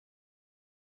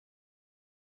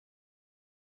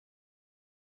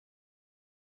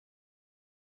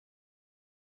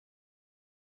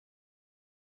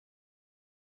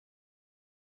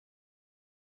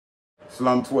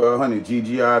Slum 1200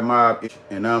 GGI Mob,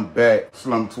 and I'm back.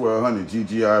 Slum 1200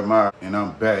 GGI Mob, and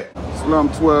I'm back. Slum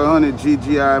 1200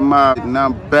 GGI Mob, and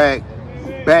I'm back.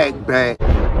 Back.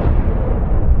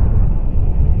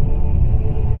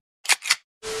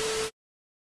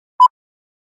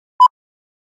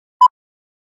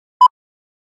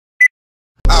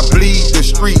 I bleed the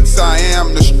streets, I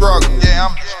am the struggle. Yeah,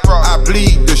 I'm the struggle. I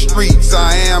bleed the streets,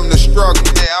 I am the struggle.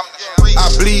 Yeah, I'm the street.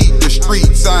 I bleed the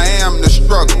streets, I am the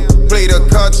struggle. Play the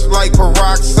cuts like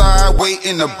peroxide,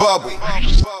 waiting to bubble.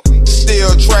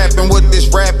 Still trapping with this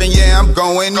rapping, yeah, I'm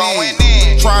going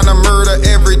in. Trying to murder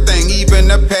everything, even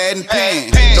the pad and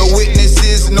pen. No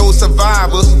witnesses, no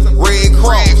survivors. Red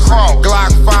Cross,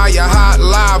 Glock fire, hot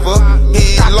lava,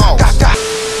 head lost.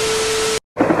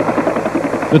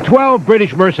 The 12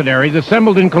 British mercenaries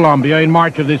assembled in Colombia in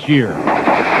March of this year.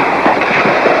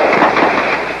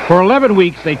 For 11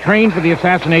 weeks, they trained for the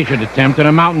assassination attempt in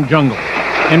a mountain jungle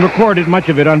and recorded much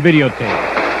of it on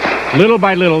videotape. Little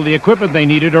by little, the equipment they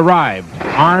needed arrived: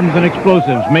 arms and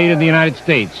explosives made in the United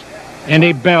States, and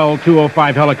a Bell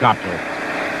 205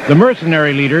 helicopter. The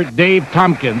mercenary leader, Dave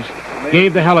Tompkins,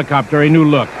 gave the helicopter a new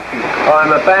look.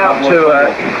 I'm about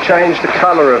to change the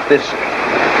color of this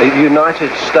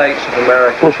United States of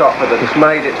America chopper that has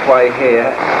made its way here.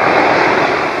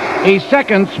 A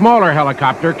second, smaller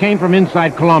helicopter came from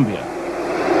inside Colombia.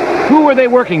 Who were they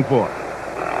working for?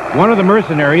 One of the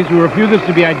mercenaries, who refuses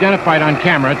to be identified on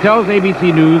camera, tells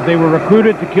ABC News they were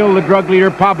recruited to kill the drug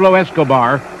leader Pablo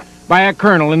Escobar by a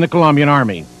colonel in the Colombian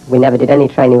army. We never did any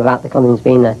training without the Colombians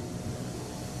being there.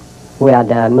 We had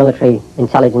military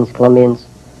intelligence Colombians,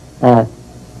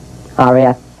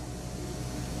 RAF,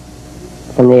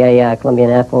 from the Colombian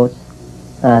Air Force,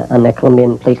 and the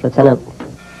Colombian police lieutenant.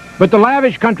 But the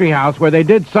lavish country house where they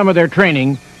did some of their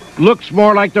training looks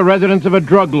more like the residence of a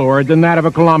drug lord than that of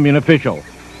a Colombian official.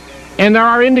 And there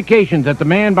are indications that the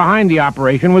man behind the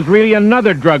operation was really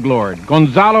another drug lord,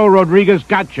 Gonzalo Rodriguez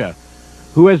Cacha,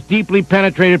 who has deeply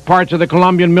penetrated parts of the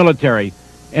Colombian military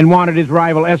and wanted his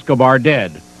rival Escobar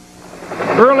dead.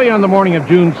 Early on the morning of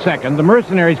June 2nd, the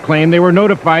mercenaries claimed they were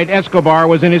notified Escobar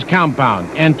was in his compound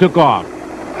and took off.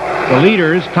 The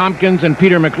leaders, Tompkins and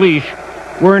Peter McLeish,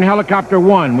 were in Helicopter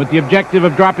 1 with the objective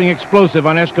of dropping explosive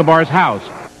on Escobar's house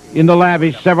in the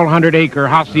lavish several-hundred-acre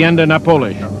Hacienda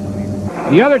Napoles.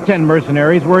 The other 10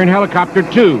 mercenaries were in Helicopter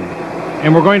 2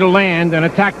 and were going to land and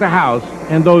attack the house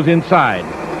and those inside.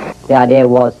 The idea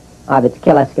was either to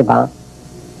kill Escobar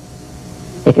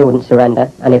if he wouldn't surrender,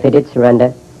 and if he did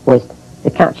surrender, was to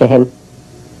capture him,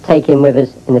 take him with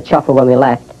us in the chopper when we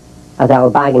left, as our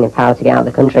bargaining power to get out of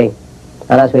the country.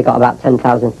 And as we got about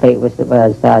 10,000 feet, was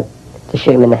to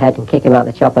shoot him in the head and kick him out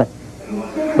of the chopper.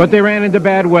 But they ran into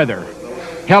bad weather.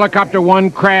 Helicopter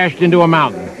 1 crashed into a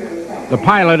mountain. The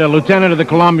pilot, a lieutenant of the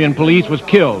Colombian police, was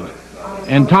killed,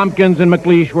 and Tompkins and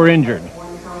McLeish were injured.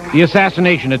 The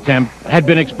assassination attempt had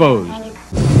been exposed.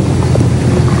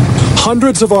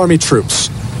 Hundreds of army troops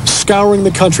scouring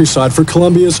the countryside for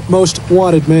Colombia's most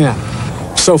wanted man.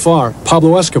 So far,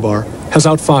 Pablo Escobar has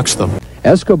outfoxed them.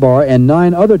 Escobar and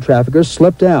 9 other traffickers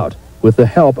slipped out with the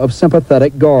help of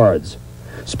sympathetic guards.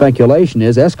 Speculation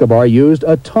is Escobar used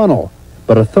a tunnel,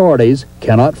 but authorities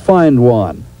cannot find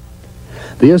one.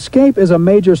 The escape is a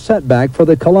major setback for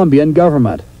the Colombian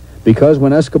government, because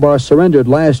when Escobar surrendered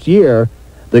last year,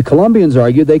 the Colombians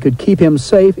argued they could keep him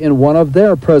safe in one of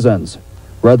their prisons,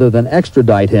 rather than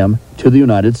extradite him to the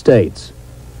United States.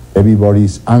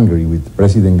 Everybody's angry with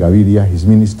President Gaviria, his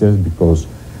ministers, because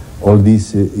all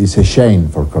this is a shame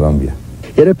for Colombia.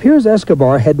 It appears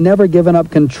Escobar had never given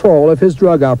up control of his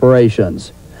drug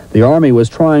operations. The army was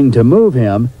trying to move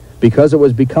him because it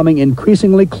was becoming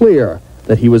increasingly clear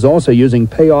that he was also using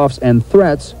payoffs and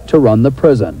threats to run the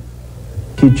prison.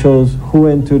 He chose who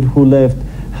entered, who left,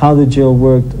 how the jail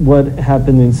worked, what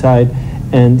happened inside,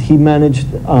 and he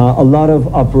managed a lot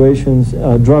of operations,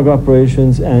 drug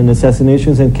operations and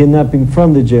assassinations and kidnapping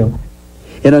from the jail.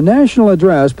 In a national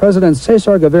address, President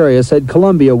Cesar Gaviria said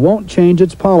Colombia won't change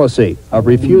its policy of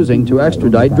refusing to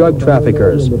extradite drug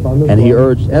traffickers, and he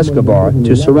urged Escobar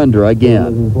to surrender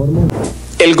again.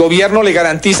 El gobierno le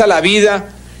garantiza la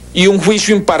vida y un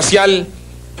juicio imparcial.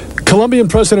 Colombian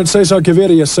President Cesar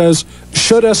Gaviria says,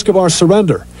 should Escobar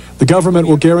surrender, the government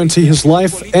will guarantee his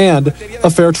life and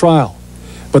a fair trial.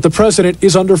 But the president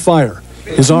is under fire.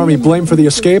 His army blamed for the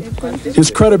escape, his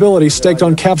credibility staked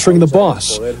on capturing the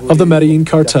boss of the Medellin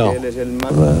cartel.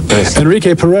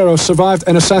 Enrique Pereiro survived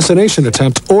an assassination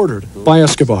attempt ordered by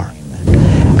Escobar.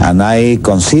 And I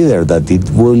consider that it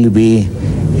will be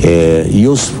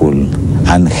useful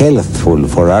and helpful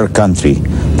for our country,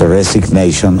 the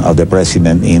resignation of the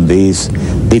president in this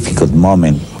difficult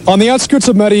moment. On the outskirts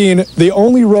of Medellin, the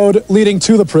only road leading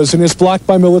to the prison is blocked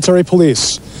by military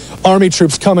police. Army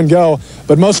troops come and go,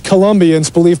 but most Colombians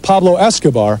believe Pablo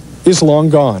Escobar is long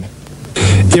gone.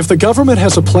 If the government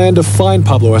has a plan to find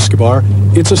Pablo Escobar,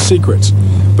 it's a secret.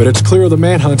 But it's clear the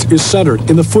manhunt is centered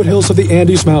in the foothills of the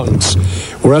Andes Mountains,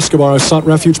 where Escobar has sought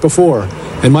refuge before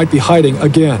and might be hiding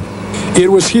again.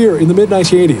 It was here in the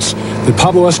mid-1980s that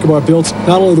Pablo Escobar built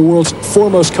not only the world's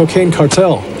foremost cocaine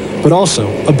cartel, but also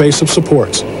a base of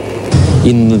support.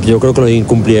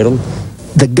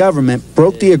 The government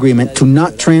broke the agreement to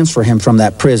not transfer him from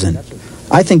that prison.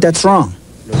 I think that's wrong.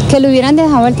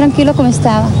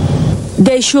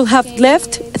 They should have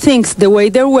left things the way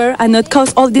they were and not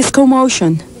caused all this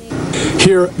commotion.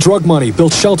 Here, drug money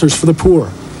built shelters for the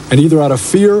poor, and either out of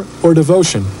fear or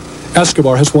devotion,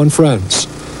 Escobar has won friends.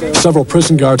 Several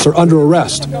prison guards are under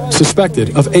arrest,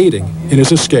 suspected of aiding in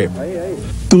his escape.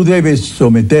 Tú debes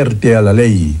someterte a la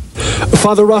ley.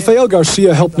 Father Rafael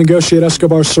Garcia helped negotiate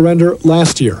Escobar's surrender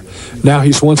last year. Now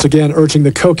he's once again urging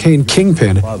the cocaine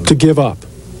kingpin to give up.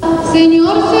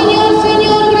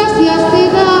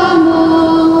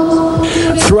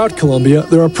 Throughout Colombia,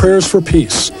 there are prayers for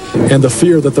peace and the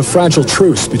fear that the fragile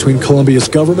truce between Colombia's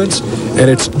government and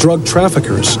its drug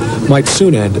traffickers might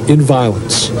soon end in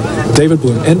violence. David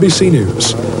Bloom, NBC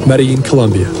News, Medellin,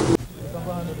 Colombia.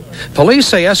 Police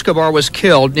say Escobar was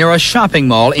killed near a shopping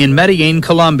mall in Medellin,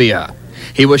 Colombia.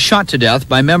 He was shot to death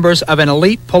by members of an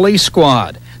elite police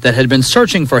squad that had been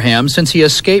searching for him since he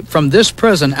escaped from this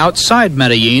prison outside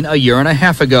Medellin a year and a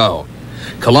half ago.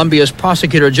 Colombia's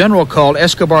prosecutor general called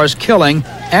Escobar's killing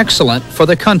excellent for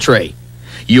the country.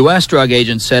 U.S. drug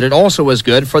agents said it also was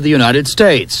good for the United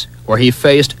States, where he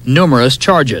faced numerous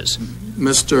charges.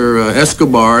 Mr.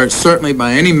 Escobar, certainly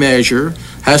by any measure,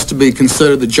 has to be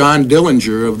considered the John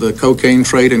Dillinger of the cocaine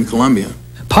trade in Colombia.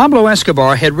 Pablo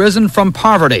Escobar had risen from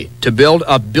poverty to build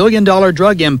a billion-dollar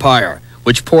drug empire,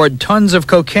 which poured tons of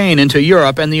cocaine into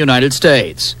Europe and the United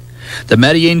States. The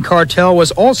Medellin cartel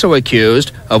was also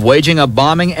accused of waging a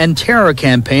bombing and terror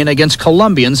campaign against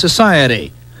Colombian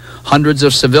society. Hundreds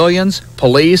of civilians,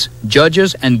 police,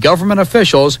 judges, and government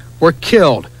officials were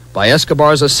killed by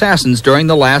Escobar's assassins during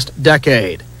the last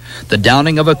decade. The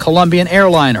downing of a Colombian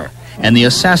airliner and the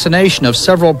assassination of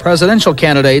several presidential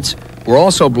candidates were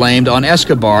also blamed on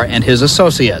Escobar and his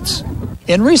associates.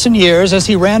 In recent years, as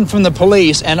he ran from the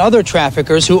police and other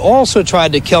traffickers who also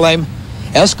tried to kill him,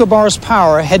 Escobar's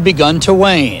power had begun to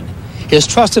wane. His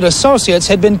trusted associates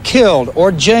had been killed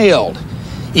or jailed.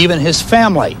 Even his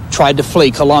family tried to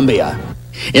flee Colombia.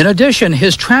 In addition,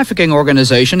 his trafficking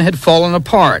organization had fallen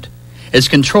apart. Its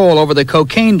control over the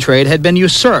cocaine trade had been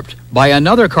usurped by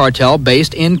another cartel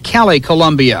based in Cali,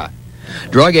 Colombia.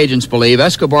 Drug agents believe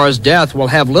Escobar's death will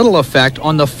have little effect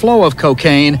on the flow of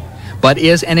cocaine, but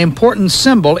is an important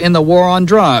symbol in the war on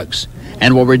drugs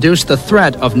and will reduce the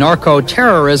threat of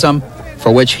narco-terrorism,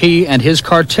 for which he and his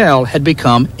cartel had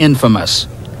become infamous.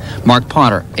 Mark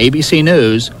Potter, ABC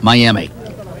News, Miami.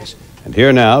 And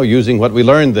here now, using what we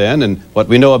learned then and what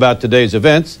we know about today's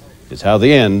events, is how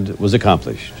the end was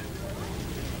accomplished.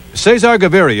 Cesar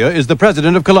Gaviria is the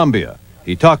president of Colombia.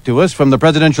 He talked to us from the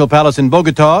presidential palace in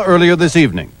Bogota earlier this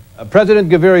evening. President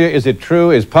Gaviria, is it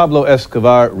true? Is Pablo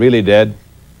Escobar really dead?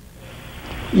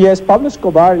 Yes, Pablo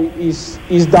Escobar is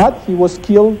dead. He was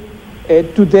killed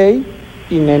today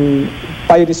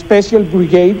by the special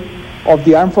brigade of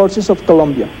the armed forces of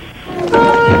Colombia.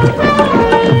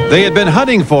 They had been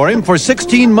hunting for him for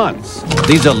 16 months.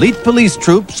 These elite police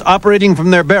troops operating from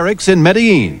their barracks in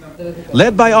Medellin,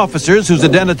 led by officers whose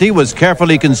identity was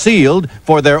carefully concealed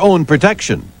for their own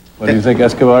protection. What do you think,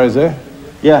 Escobar is there?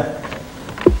 Yeah.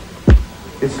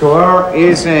 Escobar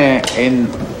is in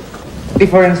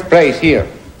different place here.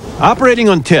 Operating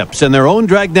on tips and their own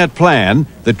dragnet plan,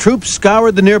 the troops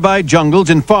scoured the nearby jungles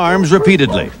and farms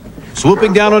repeatedly,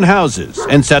 swooping down on houses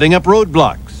and setting up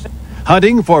roadblocks,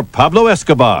 hunting for Pablo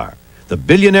Escobar, the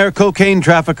billionaire cocaine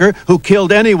trafficker who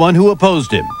killed anyone who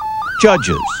opposed him.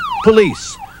 Judges,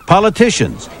 police,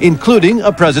 politicians, including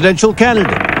a presidential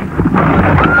candidate.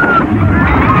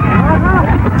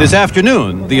 This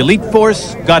afternoon, the elite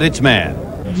force got its man.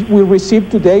 We received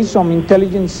today some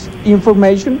intelligence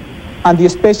information, and the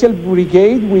special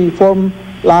brigade we formed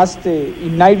last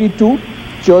in 92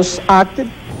 just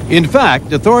acted. In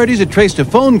fact, authorities had traced a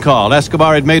phone call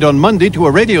Escobar had made on Monday to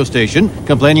a radio station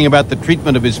complaining about the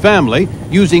treatment of his family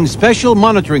using special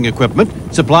monitoring equipment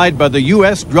supplied by the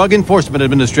U.S. Drug Enforcement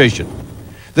Administration.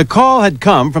 The call had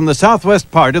come from the southwest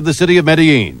part of the city of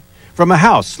Medellin, from a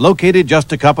house located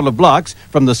just a couple of blocks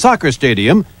from the soccer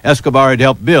stadium Escobar had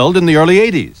helped build in the early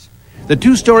 80s. The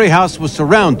two-story house was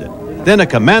surrounded. Then a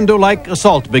commando-like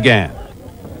assault began.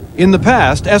 In the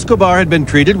past, Escobar had been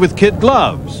treated with kid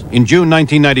gloves. In June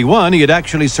 1991, he had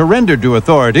actually surrendered to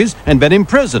authorities and been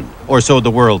imprisoned, or so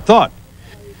the world thought.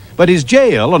 But his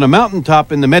jail on a mountaintop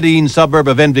in the Medellin suburb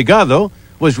of Envigado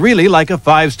was really like a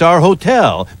five-star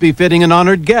hotel, befitting an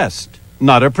honored guest,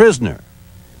 not a prisoner.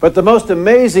 But the most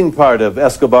amazing part of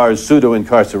Escobar's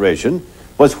pseudo-incarceration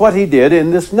was what he did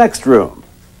in this next room.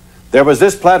 There was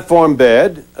this platform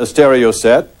bed, a stereo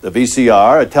set, a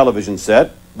VCR, a television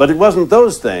set, but it wasn't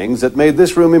those things that made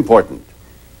this room important.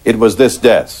 It was this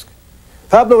desk.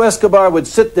 Pablo Escobar would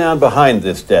sit down behind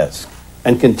this desk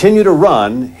and continue to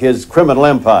run his criminal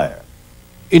empire.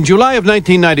 In July of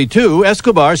 1992,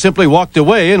 Escobar simply walked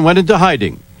away and went into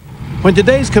hiding. When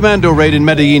today's commando raid in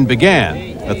Medellin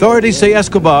began, authorities say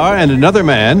Escobar and another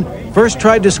man first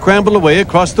tried to scramble away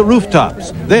across the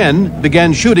rooftops, then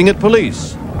began shooting at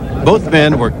police. Both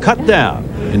men were cut down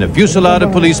in a fusillade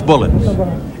of police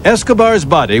bullets. Escobar's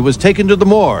body was taken to the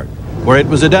morgue, where it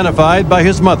was identified by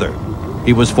his mother.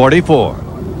 He was 44.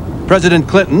 President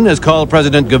Clinton has called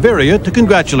President Gaviria to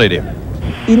congratulate him.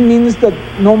 It means that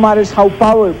no matter how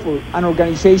powerful an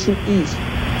organization is,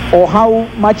 or how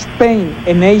much pain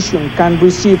a nation can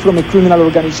receive from a criminal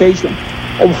organization,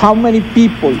 or how many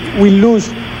people we lose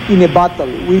in a battle,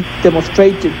 we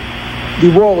demonstrated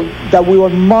the world that we were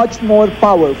much more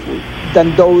powerful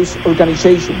than those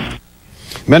organizations.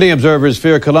 Many observers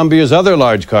fear Colombia's other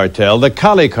large cartel, the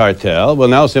Cali cartel, will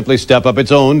now simply step up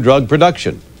its own drug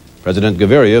production. President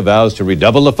Gaviria vows to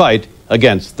redouble the fight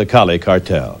against the Cali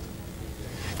cartel.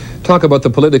 Talk about the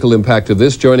political impact of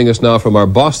this. Joining us now from our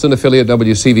Boston affiliate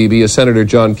WCVB is Senator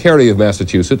John Kerry of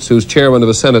Massachusetts, who's chairman of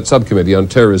a Senate subcommittee on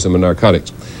terrorism and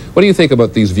narcotics. What do you think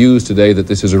about these views today that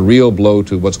this is a real blow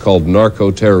to what's called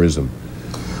narco-terrorism?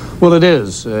 Well, it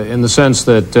is, in the sense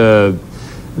that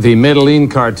the Medellin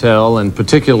cartel, and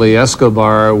particularly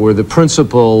Escobar, were the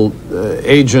principal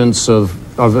agents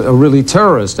of really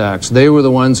terrorist acts. They were the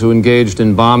ones who engaged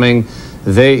in bombing.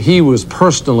 He was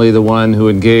personally the one who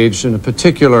engaged in a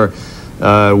particular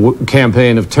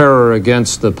campaign of terror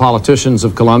against the politicians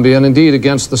of Colombia and indeed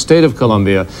against the state of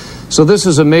Colombia. So this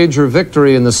is a major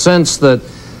victory in the sense that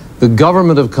the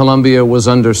government of Colombia was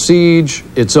under siege.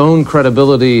 Its own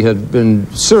credibility had been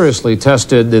seriously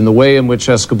tested in the way in which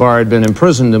Escobar had been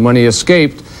imprisoned, and when he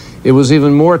escaped, it was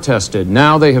even more tested.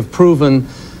 Now they have proven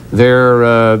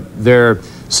their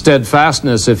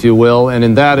steadfastness, if you will, and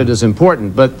in that it is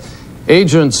important. But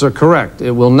agents are correct. It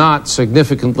will not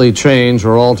significantly change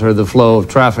or alter the flow of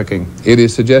trafficking. It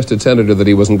is suggested, Senator, that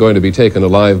he wasn't going to be taken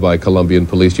alive by Colombian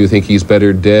police. Do you think he's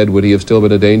better dead? Would he have still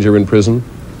been a danger in prison?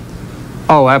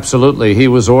 Oh, absolutely. He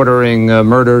was ordering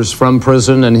murders from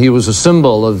prison, and he was a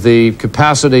symbol of the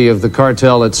capacity of the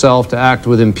cartel itself to act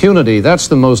with impunity. That's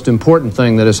the most important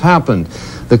thing that has happened.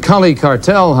 The Cali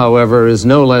cartel, however, is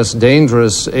no less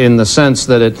dangerous in the sense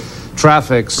that it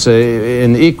traffics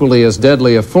in equally as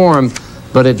deadly a form,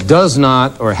 but it does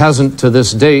not, or hasn't to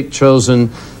this date, chosen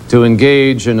to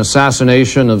engage in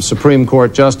assassination of Supreme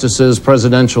Court justices,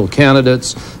 presidential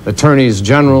candidates, attorneys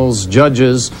generals,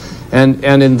 judges. And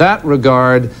in that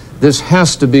regard, this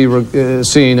has to be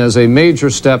seen as a major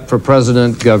step for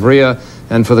President Gaviria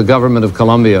and for the government of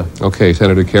Colombia. Okay,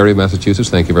 Senator Kerry of Massachusetts,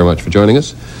 thank you very much for joining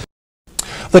us.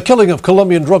 The killing of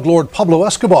Colombian drug lord Pablo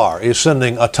Escobar is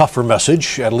sending a tougher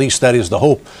message. At least that is the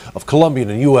hope of Colombian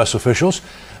and U.S. officials.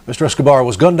 Mr. Escobar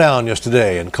was gunned down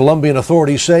yesterday, and Colombian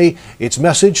authorities say its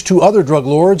message to other drug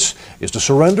lords is to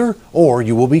surrender or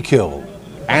you will be killed.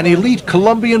 An elite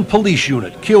Colombian police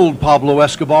unit killed Pablo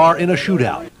Escobar in a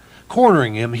shootout,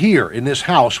 cornering him here in this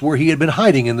house where he had been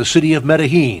hiding in the city of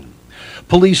Medellin.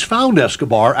 Police found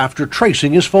Escobar after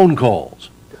tracing his phone calls.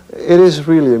 It is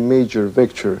really a major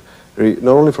victory,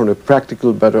 not only from a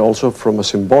practical but also from a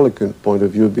symbolic point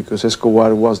of view, because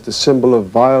Escobar was the symbol of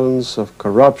violence, of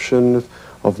corruption,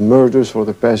 of murders for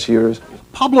the past years.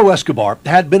 Pablo Escobar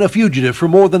had been a fugitive for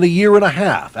more than a year and a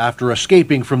half after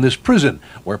escaping from this prison,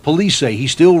 where police say he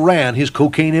still ran his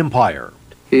cocaine empire.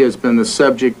 He has been the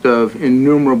subject of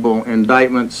innumerable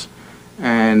indictments,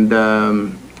 and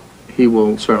he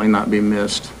will certainly not be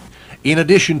missed. In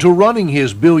addition to running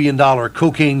his billion-dollar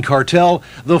cocaine cartel,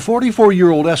 the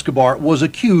 44-year-old Escobar was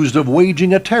accused of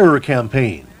waging a terror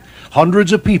campaign.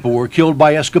 Hundreds of people were killed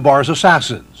by Escobar's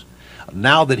assassins.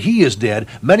 Now that he is dead,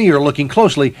 many are looking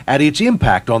closely at its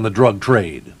impact on the drug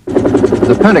trade.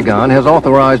 The Pentagon has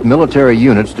authorized military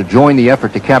units to join the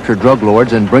effort to capture drug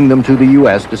lords and bring them to the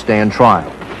U.S. to stand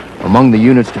trial. Among the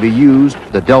units to be used,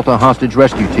 the Delta Hostage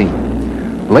Rescue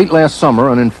Team. Late last summer,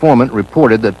 an informant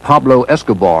reported that Pablo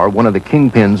Escobar, one of the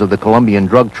kingpins of the Colombian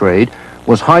drug trade,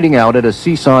 was hiding out at a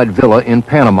seaside villa in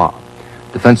Panama.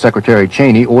 Defense Secretary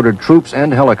Cheney ordered troops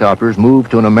and helicopters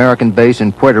moved to an American base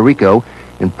in Puerto Rico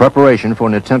in preparation for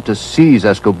an attempt to seize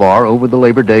Escobar over the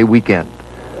Labor Day weekend.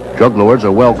 Drug lords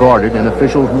are well guarded, and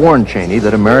officials warned Cheney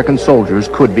that American soldiers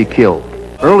could be killed.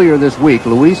 Earlier this week,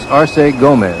 Luis Arce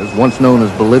Gomez, once known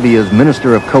as Bolivia's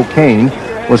Minister of Cocaine,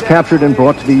 was captured and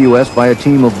brought to the U.S. by a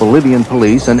team of Bolivian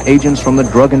police and agents from the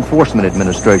Drug Enforcement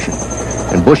Administration.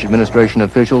 And Bush administration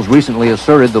officials recently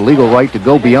asserted the legal right to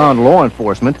go beyond law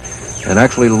enforcement and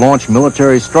actually launch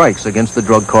military strikes against the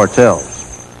drug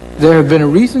cartels. There have been a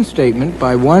recent statement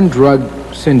by one drug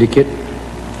syndicate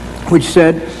which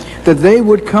said that they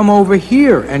would come over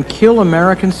here and kill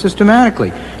Americans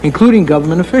systematically, including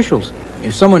government officials.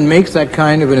 If someone makes that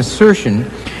kind of an assertion,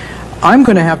 I'm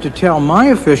going to have to tell my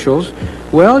officials,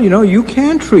 well, you know, you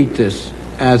can treat this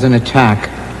as an attack.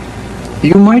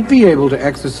 You might be able to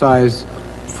exercise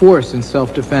force in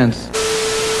self-defense.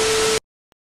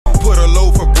 Put a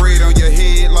loaf of bread on your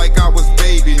head like I was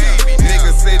baby now.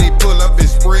 Niggas say they pull up and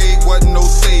spray, wasn't no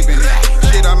saving that.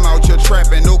 Shit, I'm out here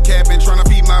trapping, no capping, trying to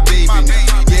feed my baby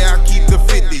now. Yeah, I keep the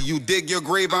 50, you dig your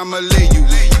grave, I'ma lay you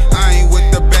in. I ain't with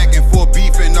the back and forth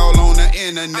beefing all on the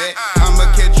internet.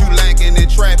 I'ma catch you lacking in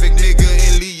traffic, nigga,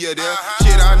 and leave you there.